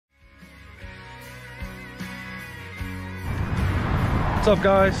What's up,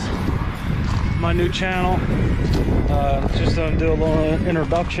 guys? My new channel. Just gonna do a little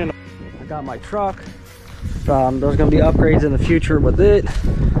introduction. I got my truck. There's gonna be upgrades in the future with it.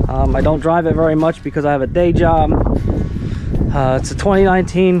 I don't drive it very much because I have a day job. It's a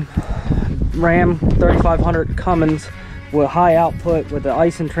 2019 Ram 3500 Cummins with high output with the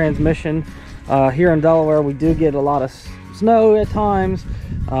Aisin transmission. Here in Delaware, we do get a lot of snow at times.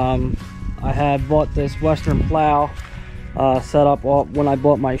 I had bought this Western plow set up when I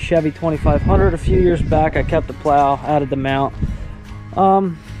bought my Chevy 2500 a few years back. I kept the plow, added the mount,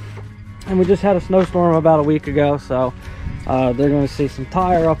 and we just had a snowstorm about a week ago, so they're going to see some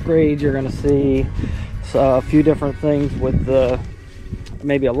tire upgrades. You're going to see a few different things with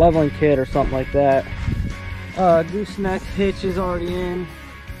maybe a leveling kit or something like that. Gooseneck hitch is already in.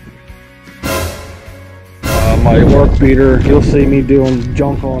 My work beater, you'll see me doing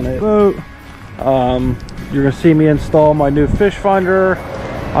junk on it. You're gonna see me install my new fish finder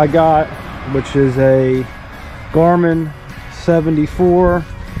I got, which is a Garmin 74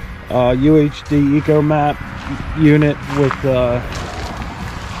 UHD Eco Map unit with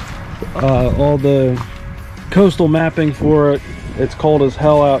all the coastal mapping for it. It's cold as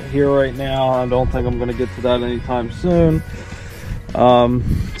hell out here right now. I don't think I'm gonna get to that anytime soon.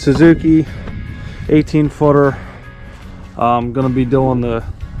 Suzuki 18 footer. I'm gonna be doing the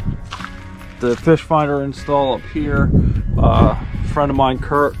fish finder install up here. A friend of mine,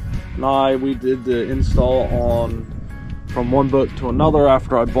 Kurt, and we did the install from one boat to another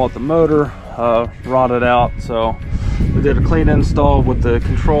after I bought the motor, rotted out. So we did a clean install with the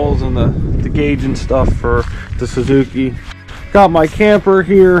controls and the gauge and stuff for the Suzuki. Got my camper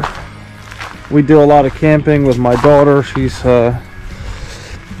here. We do a lot of camping with my daughter. She's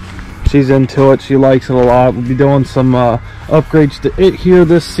into it. She likes it a lot. We'll be doing some upgrades to it here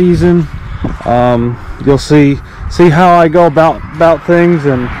this season. You'll see how I go about things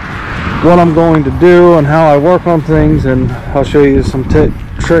and what I'm going to do and how I work on things, and I'll show you some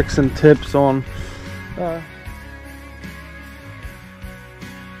tricks and tips on